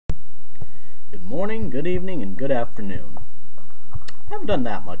Good morning, good evening, and good afternoon. Haven't done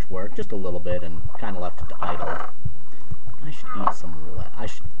that much work, just a little bit, and kind of left it to idle. I should eat some I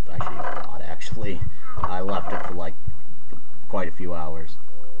should eat a lot, actually. I left it for, like, quite a few hours.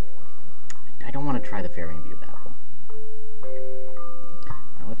 I don't want to try the fairy imbued apple.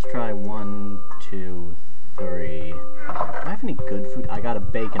 Now, let's try 1, 2, 3. Do I have any good food? I got a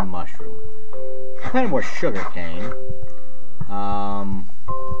bacon mushroom. I planted more sugar cane.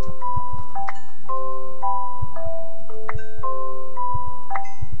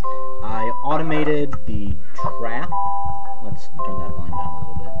 I automated the trap. Let's turn that volume down a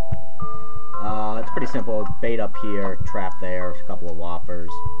little bit. It's pretty simple. Bait up here, trap there, a couple of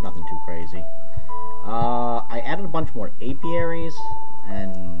whoppers, nothing too crazy. I added a bunch more apiaries,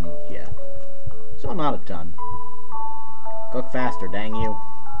 and yeah. So not a ton. Cook faster, dang you.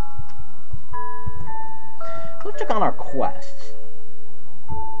 Let's check on our quests.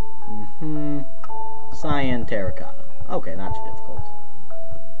 Cyan terracotta. Okay, not too difficult.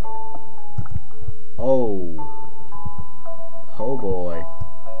 Oh boy.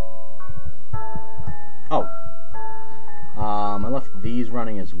 Oh. I left these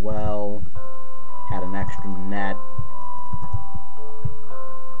running as well. Had an extra net.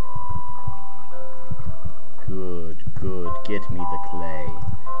 Good. Get me the clay.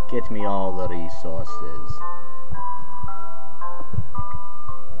 Get me all the resources.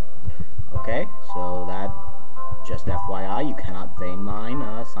 Okay, so that, just FYI, you cannot vein mine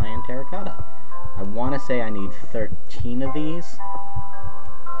cyan terracotta. I want to say I need 13 of these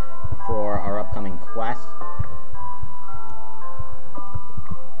for our upcoming quest.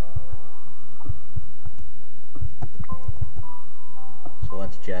 So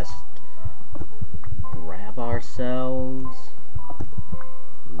let's just grab ourselves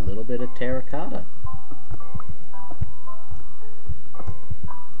a little bit of terracotta.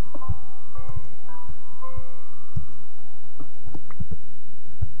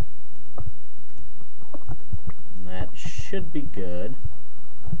 Should be good.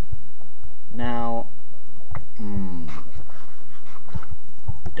 Now,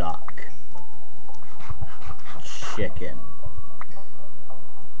 duck, chicken,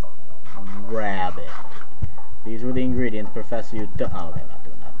 rabbit. These were the ingredients Professor you. Oh, okay, I'm not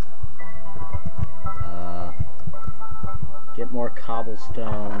doing that. Get more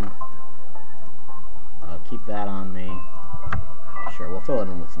cobblestone. Keep that on me. Sure, we'll fill it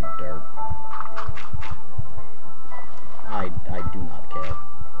in with some dirt. I do not care.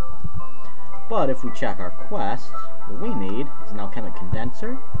 But if we check our quest, what we need is an alchemic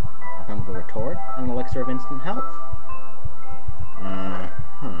condenser, alchemical retort, and an elixir of instant health.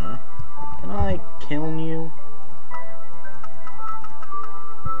 Can I kiln you?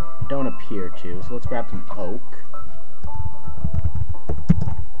 I don't appear to, so let's grab some oak.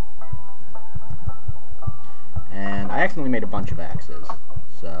 And I accidentally made a bunch of axes,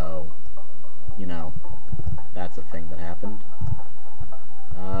 so, you know, that's a thing that happened.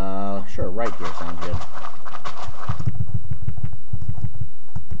 Sure, right here sounds good.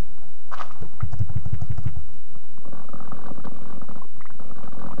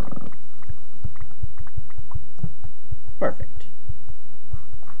 Perfect.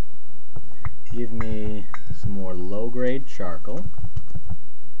 Give me some more low-grade charcoal.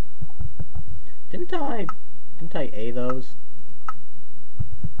 Didn't I A those?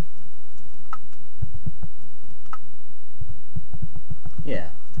 Yeah.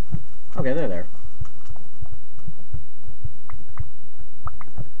 Okay, they're there.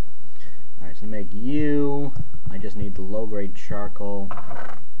 Alright, so to make you, I just need the low-grade charcoal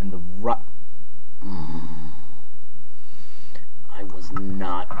and the I was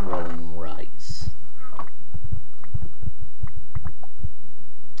not growing rice.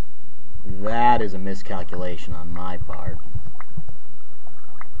 That is a miscalculation on my part.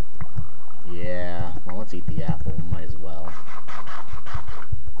 Yeah, well, let's eat the apple. Might as well.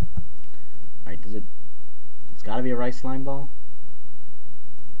 Alright, it's gotta be a rice slime ball?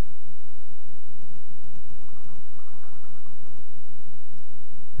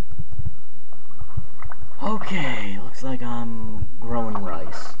 Okay, looks like I'm growing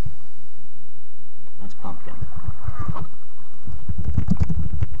rice. That's pumpkin.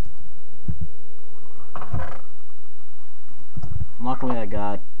 Luckily I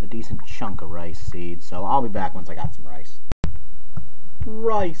got a decent chunk of rice seeds, so I'll be back once I got some rice.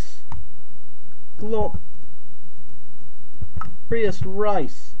 Rice! Glorious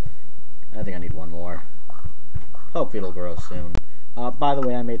rice! I think I need one more. Hopefully it'll grow soon. By the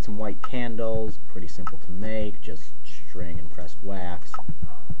way, I made some white candles. Pretty simple to make. Just string and pressed wax.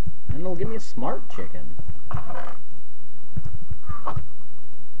 And it'll give me a smart chicken.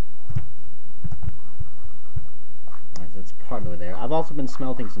 I've also been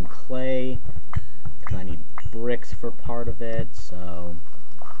smelting some clay, because I need bricks for part of it, so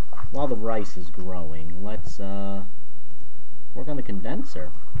while the rice is growing, let's work on the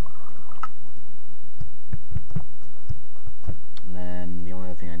condenser. And then the only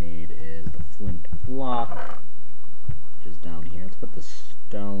other thing I need is the flint block, which is down here. Let's put the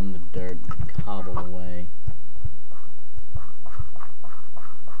stone, the dirt, and the cobble away.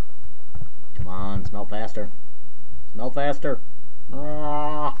 Come on, smelt faster. Smelt faster.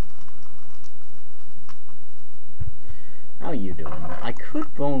 Ah. How you doing? I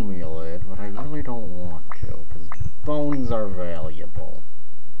could bone meal it, but I really don't want to, because bones are valuable.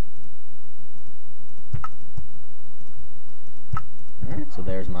 Alright, so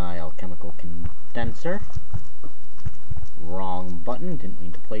there's my alchemical condenser. Wrong button, didn't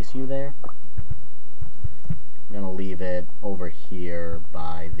mean to place you there. I'm gonna leave it over here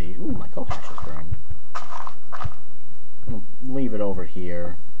by the... Ooh, my cohash is grown. I'm gonna leave it over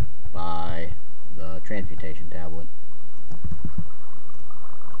here by the transmutation tablet.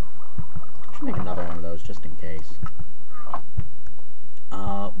 I should make another one of those just in case.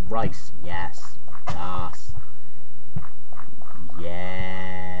 Rice, yes. Yes.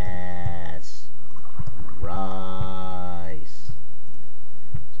 Yes. Rice.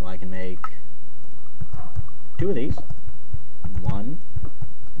 So I can make 2 of these. 1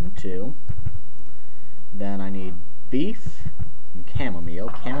 and 2. Then I need beef and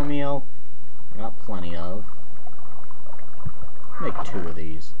chamomile. Chamomile, I got plenty of. Make 2 of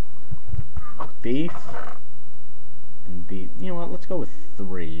these. Beef and beef. You know what? Let's go with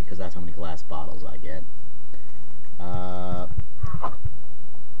 3 because that's how many glass bottles I get. I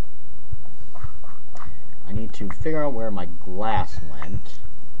need to figure out where my glass went,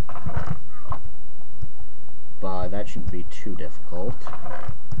 but that shouldn't be too difficult.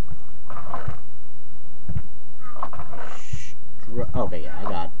 Okay, yeah, I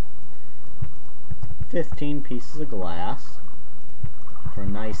got 15 pieces of glass for a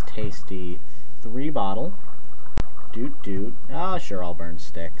nice tasty 3 bottle. Doot doot. Ah, sure, I'll burn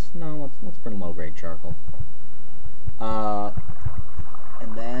sticks. No, let's burn low-grade charcoal.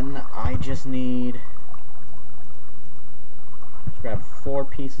 And then I just need... Let's grab 4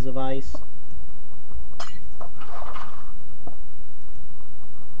 pieces of ice.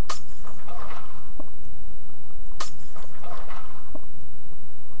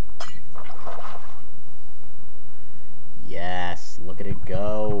 Yes, look at it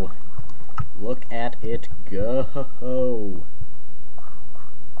go. Look at it go.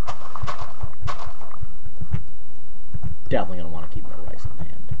 Definitely going to want to keep more rice on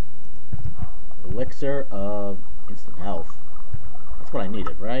hand. Elixir of instant health. That's what I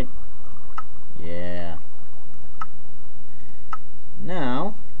needed, right? Yeah.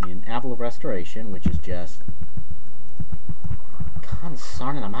 Now, I need an apple of restoration, which is just...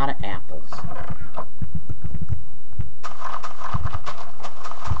 Consarn, I'm out of apples.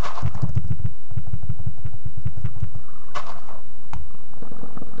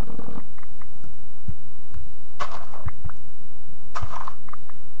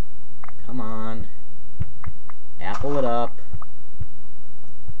 Come on. Apple it up.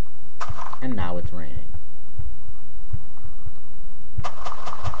 And now it's raining.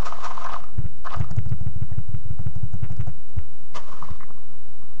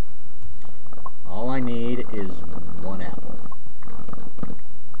 All I need is 1 apple.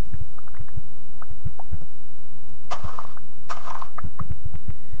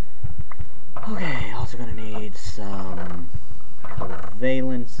 Okay, also gonna need some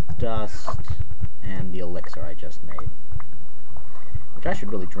covalence dust and the elixir I just made. Which I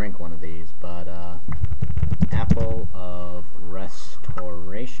should really drink one of these, but apple of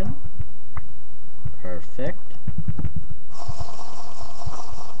restoration. Perfect.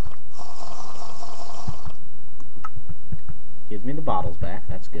 Gives me the bottles back,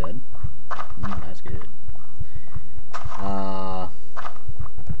 that's good. That's good.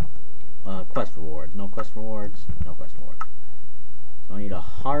 Quest rewards. No quest rewards. No quest rewards. So I need a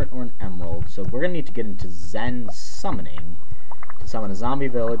heart or an emerald. So we're going to need to get into Zen summoning to summon a zombie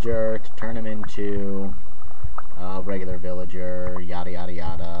villager, to turn him into a regular villager, yada yada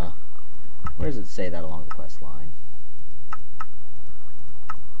yada. Where does it say that along the quest line?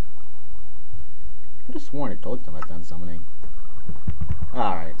 Could have sworn it told you something about Zen summoning.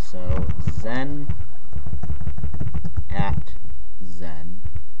 Alright, so Zen at Zen.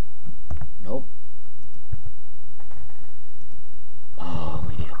 Nope. Oh,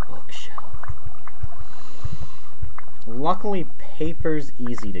 we need a bookshelf. Luckily, paper's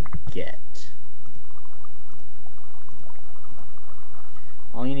easy to get.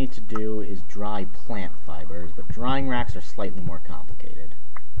 all you need to do is dry plant fibers, but drying racks are slightly more complicated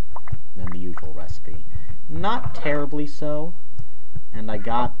than the usual recipe. Not terribly so, and I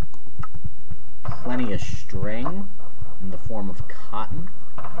got plenty of string in the form of cotton.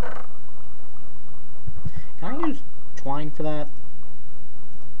 Can I use twine for that?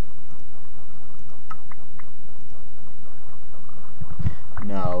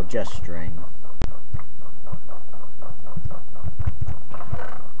 No, just string.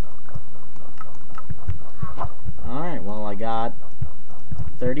 Alright, well I got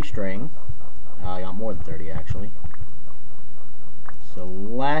 30 string. I got more than 30 actually. So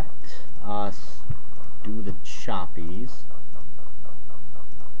let us do the choppies.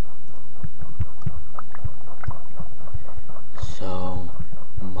 So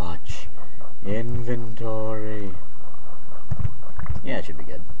much inventory. Yeah, it should be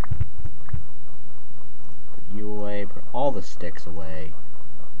good. Put you away, put all the sticks away.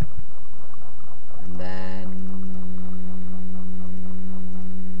 And then...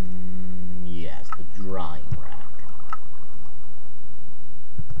 yes, the drying rack.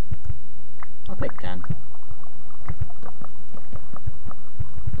 I'll take 10.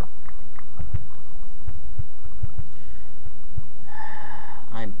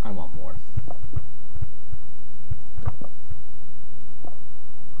 I want more.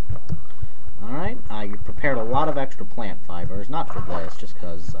 Alright, I prepared a lot of extra plant fibers, not for this, just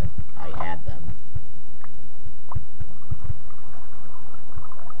because I had them.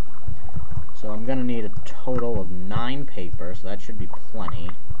 So I'm going to need a total of 9 paper, so that should be plenty.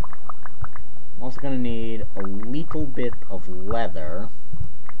 I'm also going to need a little bit of leather.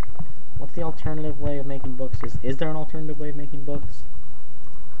 What's the alternative way of making books? Is there an alternative way of making books?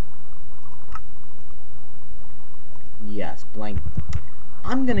 Yes, blank.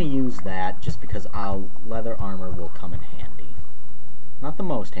 I'm going to use that just because leather armor will come in handy. Not the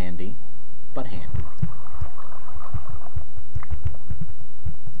most handy, but handy.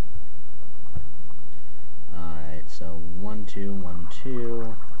 Alright, so 1, 2, 1,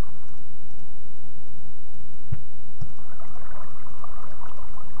 2.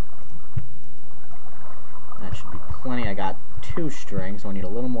 That should be plenty. I got 2 string, so I need a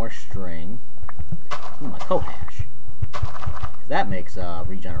little more string. Ooh, my cohash. That makes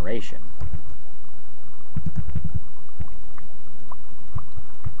regeneration.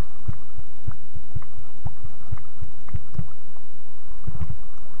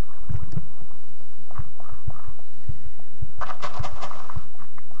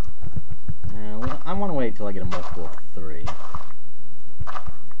 I want to wait till I get a multiple of 3.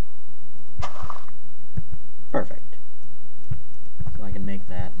 Perfect. So I can make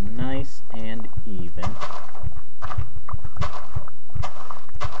that nice and even.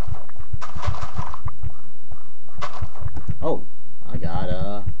 Oh, I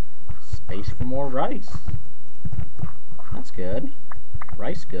got space for more rice. That's good.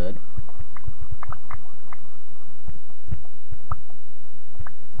 Rice good.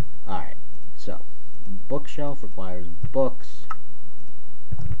 Alright, so bookshelf requires books.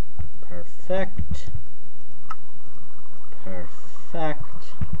 Perfect.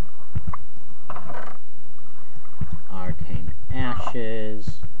 Perfect. Arcane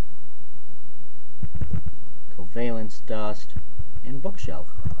ashes. Covalence dust, and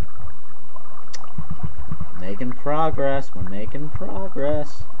bookshelf. Making progress. We're making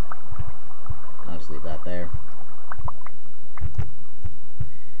progress. I'll just leave that there.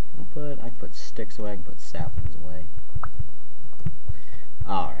 I can put sticks away. I can put saplings away.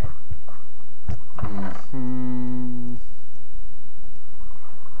 All right.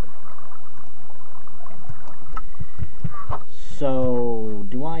 So,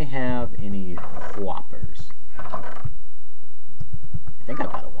 do I have any whoppers? I think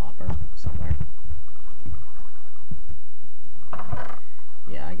I've got a whopper somewhere.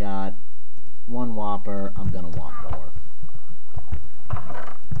 Yeah, I got 1 whopper. I'm gonna want more.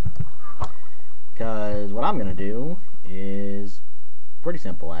 Because what I'm gonna do is pretty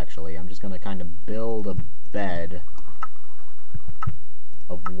simple, actually. I'm just gonna kind of build a bed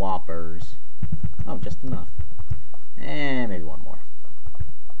of whoppers. Oh, just enough. And maybe 1 more.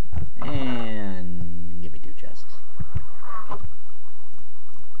 And give me 2 chests.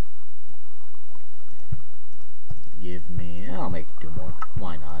 Give me... I'll make 2 more.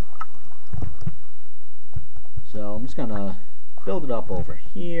 Why not? So I'm just gonna build it up over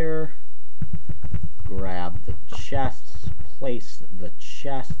here. Grab the chests. Place the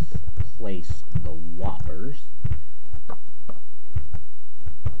chests. Place the whoppers.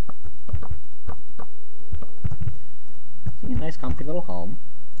 A nice comfy little home.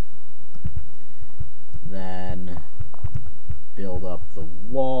 Then build up the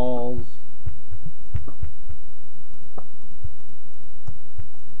walls.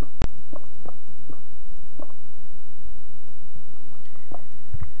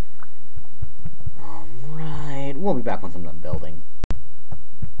 Alright, we'll be back once I'm done building.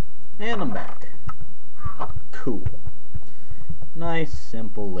 And I'm back. Cool. Nice,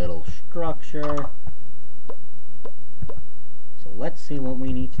 simple little structure. So let's see what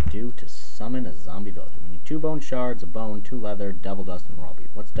we need to do to summon a zombie villager. We need 2 bone shards, a bone, 2 leather, devil dust, and raw beef.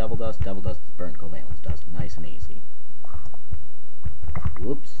 What's devil dust? Devil dust is burnt covalence dust. Nice and easy.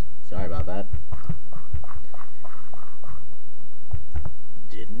 Whoops. Sorry about that.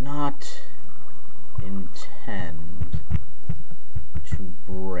 Did not intend to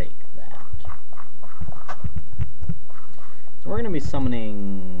break that. So we're going to be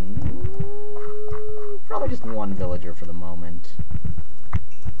summoning probably just 1 villager for the moment.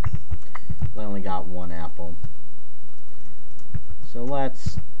 I only got 1 apple. So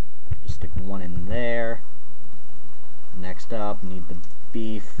let's just stick 1 in there. Next up, need the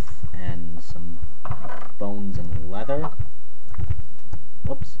beef and some bones and leather.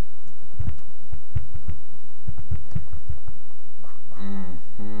 Whoops.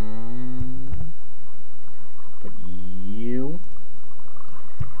 Put you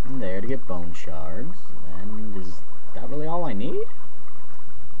in there to get bone shards. And is that really all I need?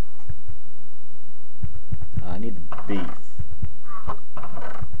 I need the beef.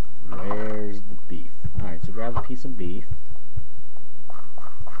 Where's the beef? Alright, so grab a piece of beef.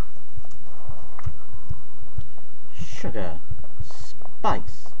 Sugar,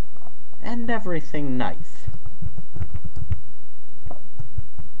 spice, and everything knife.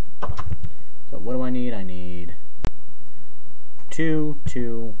 So what do I need? I need 2,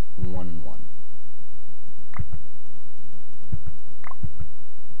 2, 1, and 1.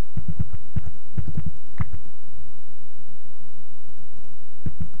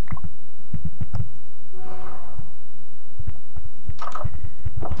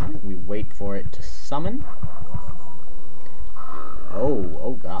 Alright, we wait for it to summon.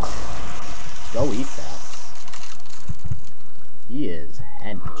 Oh god. Go eat that. He is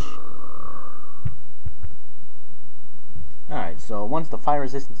hench. Alright, so once the fire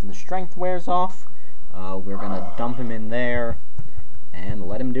resistance and the strength wears off, we're gonna dump him in there and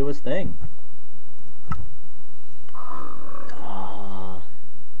let him do his thing.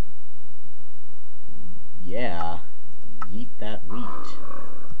 Yeah, yeet that wheat.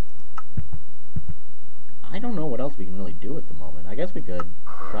 I don't know what else we can really do at the moment. I guess we could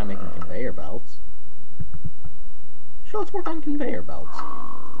try making conveyor belts. Sure, let's work on conveyor belts.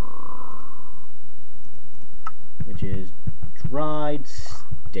 Which is dried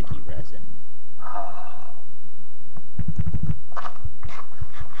sticky resin.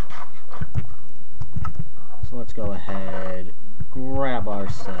 So let's go ahead, grab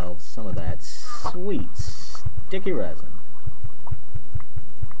ourselves some of that sweet sticky resin.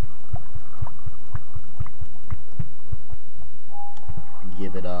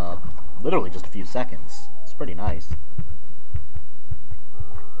 Give it literally just a few seconds. It's pretty nice.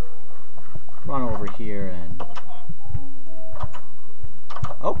 Run over here and...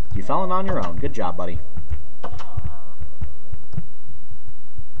 Oh, you fell in on your own. Good job, buddy.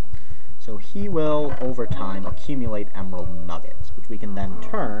 So he will, over time, accumulate emerald nuggets, which we can then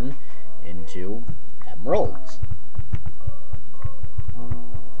turn into emeralds.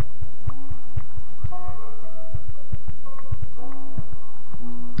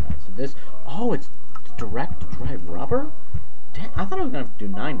 Alright, so this... Oh, it's direct dry rubber? Dang, I thought I was going to have to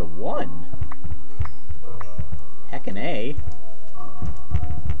do 9 to 1. Heckin' A.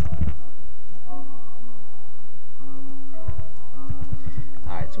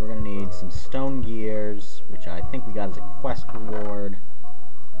 Alright, so we're going to need some stone gears, which I think we got as a quest reward,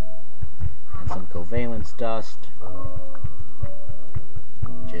 and some covalence dust,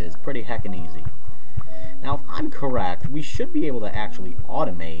 which is pretty heckin' easy. Now, if I'm correct, we should be able to actually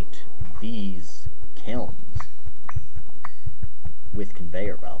automate these kilns with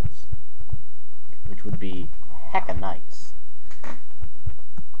conveyor belts, which would be hecka nice.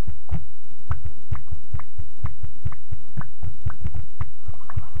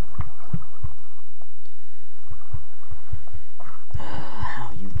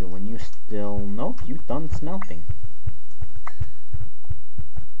 How you doing? You still... Nope, you done smelting.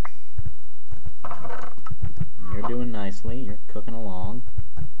 You're doing nicely. You're cooking along.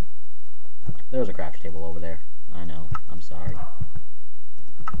 There's a craft table over there. I know. I'm sorry.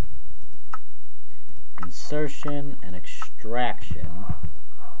 Insertion and extraction.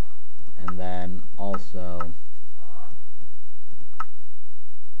 And then also...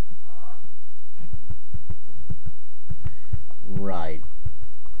 Right.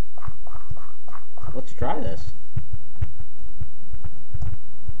 Let's try this.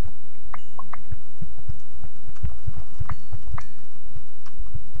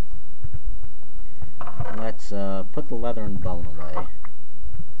 Let's put the leather and bone away.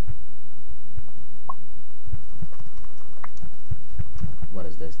 What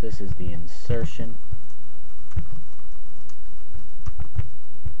is this? This is the insertion.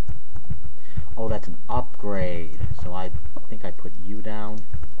 Oh, that's an upgrade. So I think I put you down.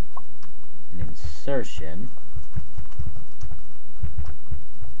 An insertion.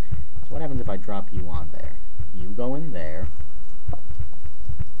 So what happens if I drop you on there? You go in there.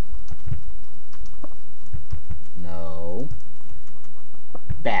 No.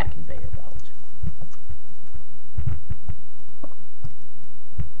 Bad conveyor belt.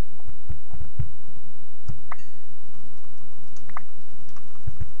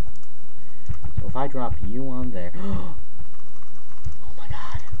 So if I drop you on there... Oh my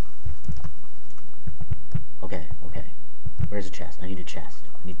god. Okay, okay. Where's the chest? I need a chest.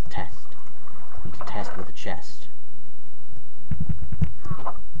 I need to test. I need to test with a chest.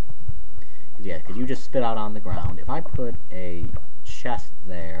 Yeah, because you just spit out on the ground. If I put a chest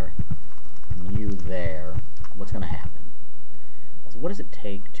there, and you there, what's going to happen? So what does it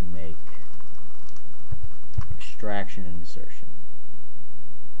take to make extraction and insertion?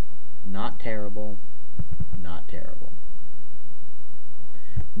 Not terrible. Not terrible.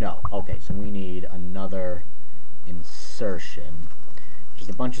 No. Okay, so we need another insertion. Just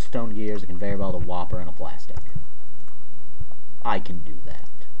a bunch of stone gears, a conveyor belt, a whopper, and a plastic. I can do that.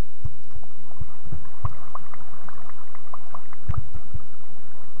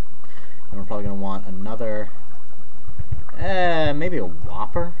 And we're probably going to want another, maybe a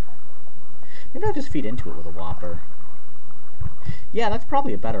whopper? Maybe I'll just feed into it with a whopper. Yeah, that's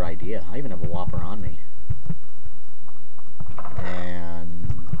probably a better idea. I even have a whopper on me.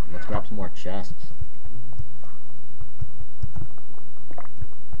 And let's grab some more chests.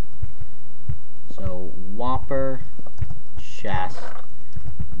 So, whopper, chest,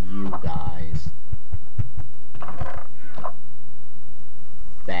 you guys.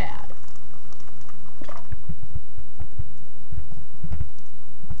 Bad.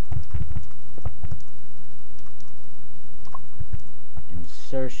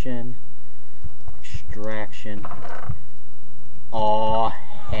 Insertion, extraction. Oh,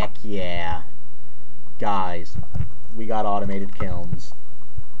 heck yeah. Guys, we got automated kilns.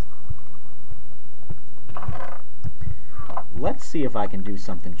 Let's see if I can do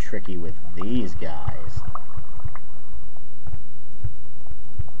something tricky with these guys.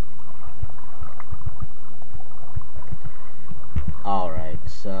 Alright,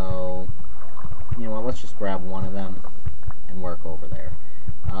 so, you know what, let's just grab one of them and work over there.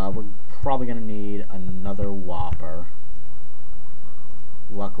 We're probably going to need another whopper.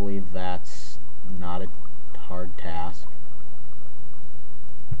 Luckily, that's not a hard task.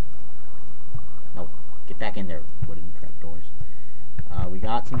 Nope, get back in there, wooden trapdoors. We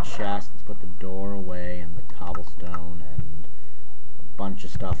got some chests. Let's put the door away and the cobblestone and a bunch of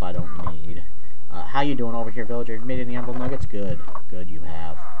stuff I don't need. How you doing over here, villager? Have you made any emerald nuggets? Good. Good, you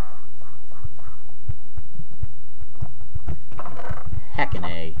have. Heckin'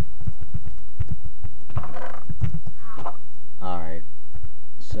 A. Alright.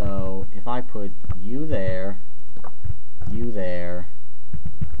 So, if I put you there, a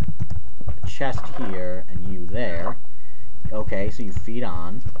chest here, and you there. Okay, so you feed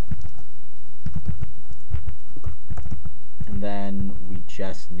on. And then we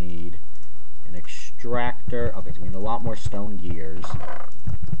just need an extractor. Okay, so we need a lot more stone gears.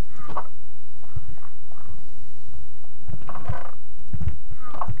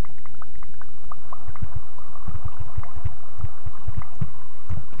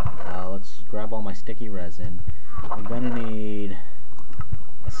 Let's grab all my sticky resin. We're gonna need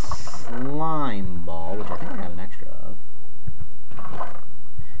a slime ball, which I think I got an extra of.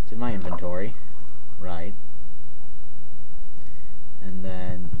 It's in my inventory. Right. And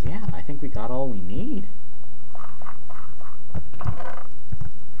then, yeah, I think we got all we need.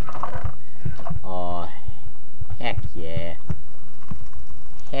 Oh, heck yeah.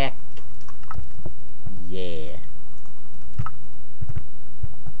 Heck yeah.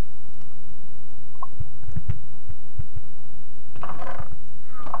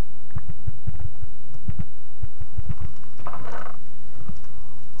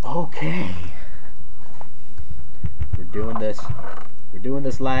 Okay. We're doing this. We're doing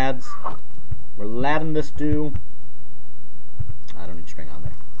this, lads. We're ladding this do. I don't need string on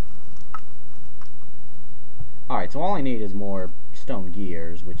there. Alright, so all I need is more stone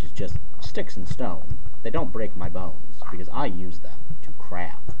gears, which is just sticks and stone. They don't break my bones. because I use them to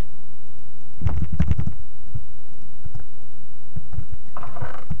craft.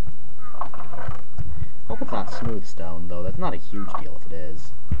 Hope it's not smooth stone, though. That's not a huge deal if it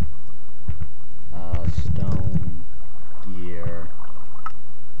is. Stone, gear.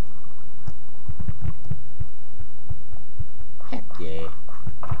 Heck yeah.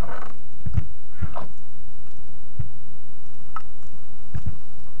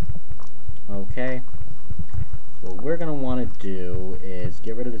 Okay. What we're going to want to do is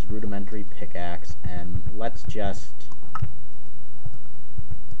get rid of this rudimentary pickaxe, and let's just...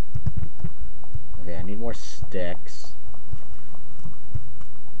 Okay, I need more sticks.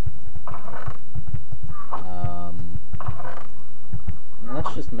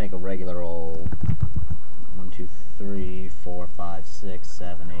 Let's just make a regular old 1, 2, 3, 4, 5, 6,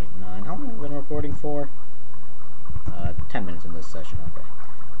 7, 8, 9. How long have we been recording for? 10 minutes in this session, okay.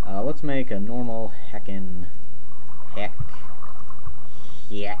 Let's make a normal heckin' heck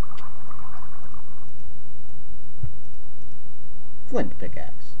flint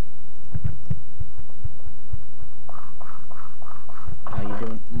pickaxe. How you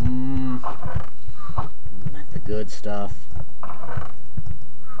doing? That's the good stuff.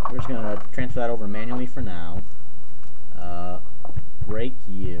 We're just gonna transfer that over manually for now. Break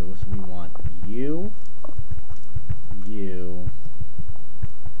you, so we want you,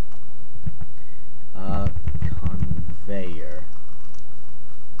 conveyor.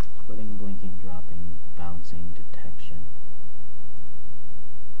 Splitting, blinking, dropping, bouncing, detection.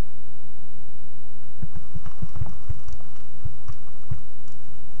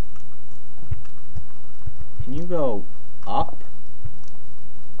 Can you go up?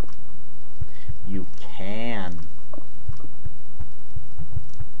 You can.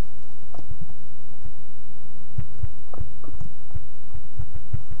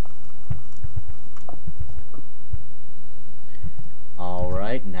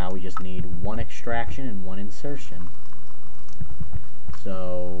 Alright, now we just need one extraction and one insertion.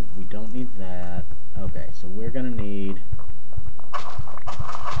 So, we don't need that. Okay, so we're gonna need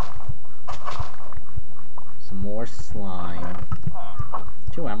some more slime.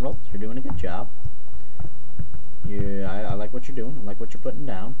 2 emeralds, you're doing a good job. I like what you're doing, I like what you're putting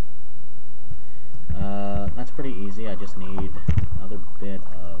down. That's pretty easy, I just need another bit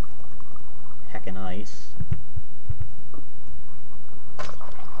of heckin' ice.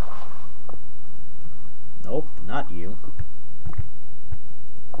 Nope, not you.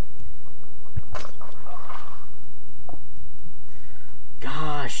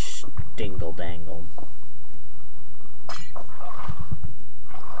 Gosh, dingle dangle.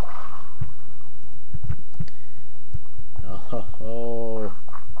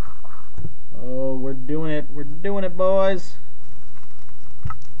 Oh, we're doing it, boys.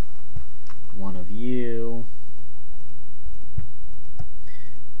 One of you.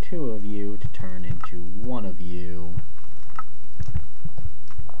 2 of you to turn into 1 of you.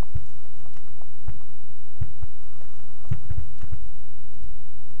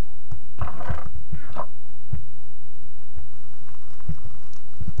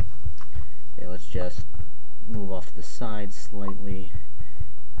 Okay, let's just move off to the side slightly.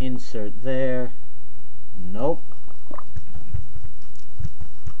 Insert there. Nope.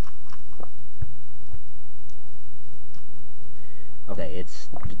 Okay, it's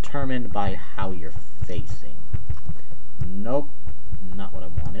determined by how you're facing. Nope, not what I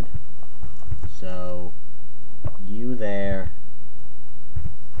wanted. So, you there,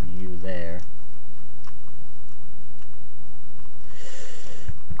 you there.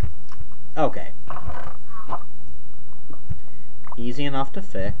 Okay. Easy enough to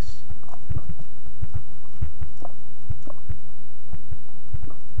fix.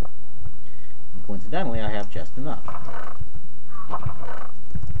 And coincidentally, I have just enough.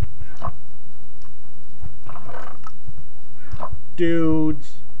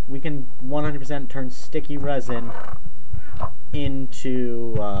 Dudes, we can 100% turn sticky resin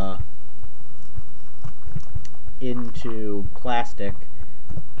into plastic.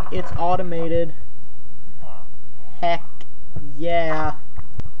 It's automated. Heck yeah.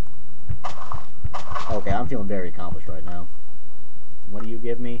 Okay, I'm feeling very accomplished right now. What do you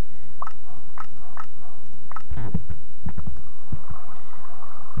give me?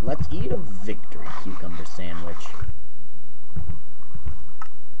 Let's eat a victory cucumber sandwich.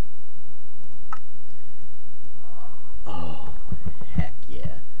 Oh, heck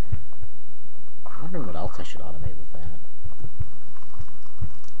yeah. I'm wondering what else I should automate with that.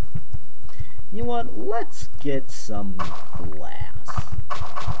 You know what? Let's get some glass.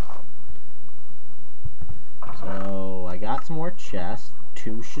 So, I got some more chests.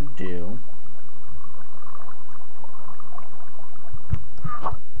 2 should do.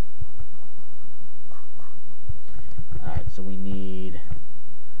 Alright, so we need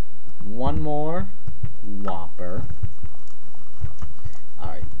one more Whopper.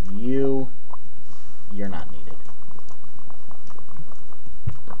 Alright, you're not needed.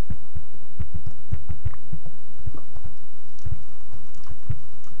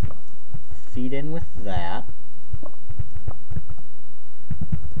 Feed in with that.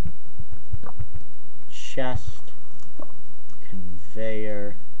 Chest,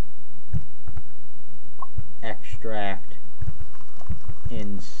 conveyor, extract,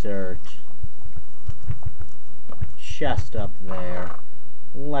 insert, chest up there.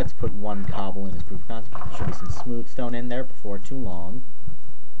 Let's put one cobble in as proof of concept. There should be some smooth stone in there before too long.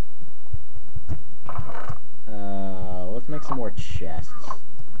 Let's make some more chests.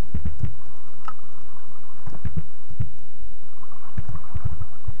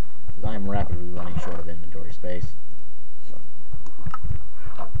 I am rapidly running short of inventory space.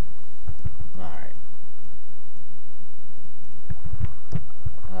 Alright.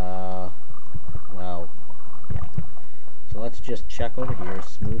 Well, yeah. So let's just check over here.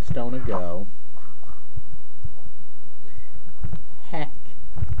 Smooth stone a go. Heck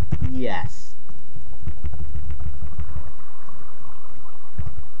yes.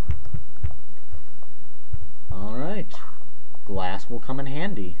 Alright. Glass will come in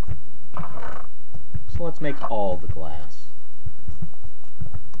handy. So let's make all the glass.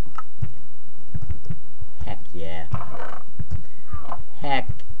 Heck yeah. Heck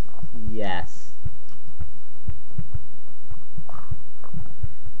yes.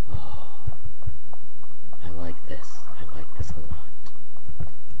 Oh, I like this. I like this a lot.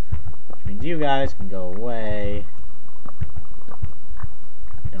 Which means you guys can go away.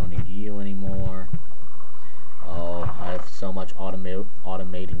 Don't need you anymore. Oh, I have so much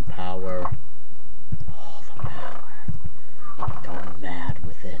automating power. Oh, the power. I go mad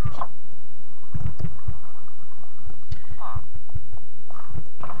with it.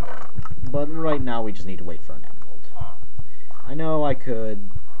 But right now we just need to wait for an emerald. I know I could...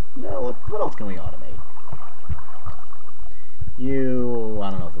 No, what else can we automate? You...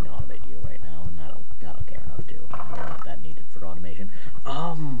 I don't know if we can automate you right now, and I don't care enough to. You're not that needed for automation.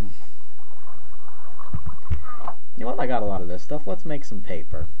 You know what? I got a lot of this stuff. Let's make some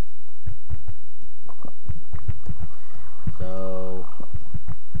paper. So...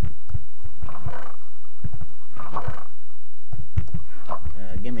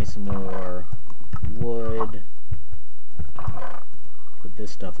 give me some more wood. Put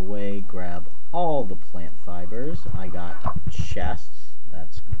this stuff away. Grab all the plant fibers. I got chests.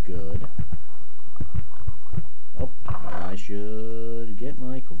 That's good. Oh, I should get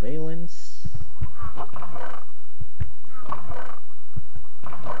my covalence.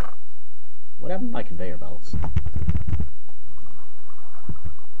 What happened to my conveyor belts?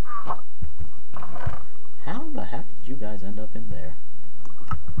 How the heck did you guys end up in there?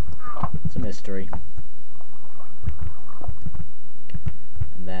 It's a mystery.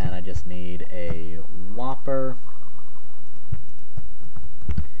 And then I just need a Whopper.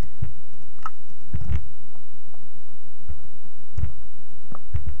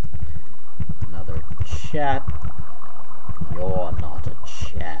 Another chat. You're not a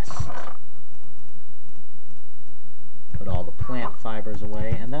chest. Put all the plant fibers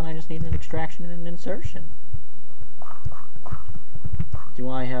away, and then I just need an extraction and an insertion. Do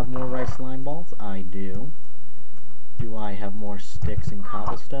I have more rice slime balls? I do. Do I have more sticks and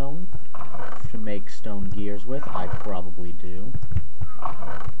cobblestone to make stone gears with? I probably do.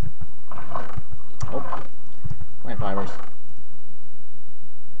 Oh, plant fibers.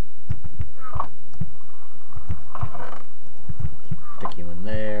 Stick you in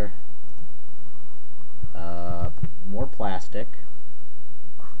there. More plastic.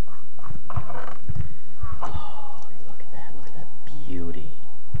 Oh, look at that. Look at that beauty.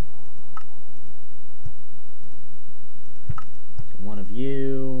 One of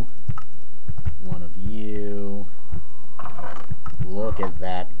you. One of you. Look at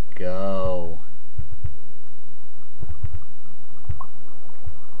that go.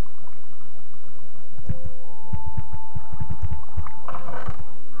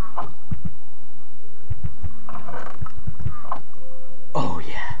 Oh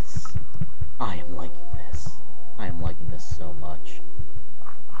yes, I am liking this. I am liking this so much.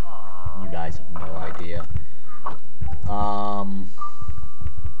 You guys have no idea.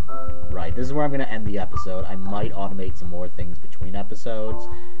 Right, this is where I'm going to end the episode. I might automate some more things between episodes,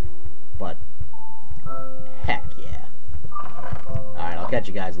 but heck yeah. Alright, I'll catch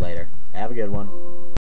you guys later. Have a good one.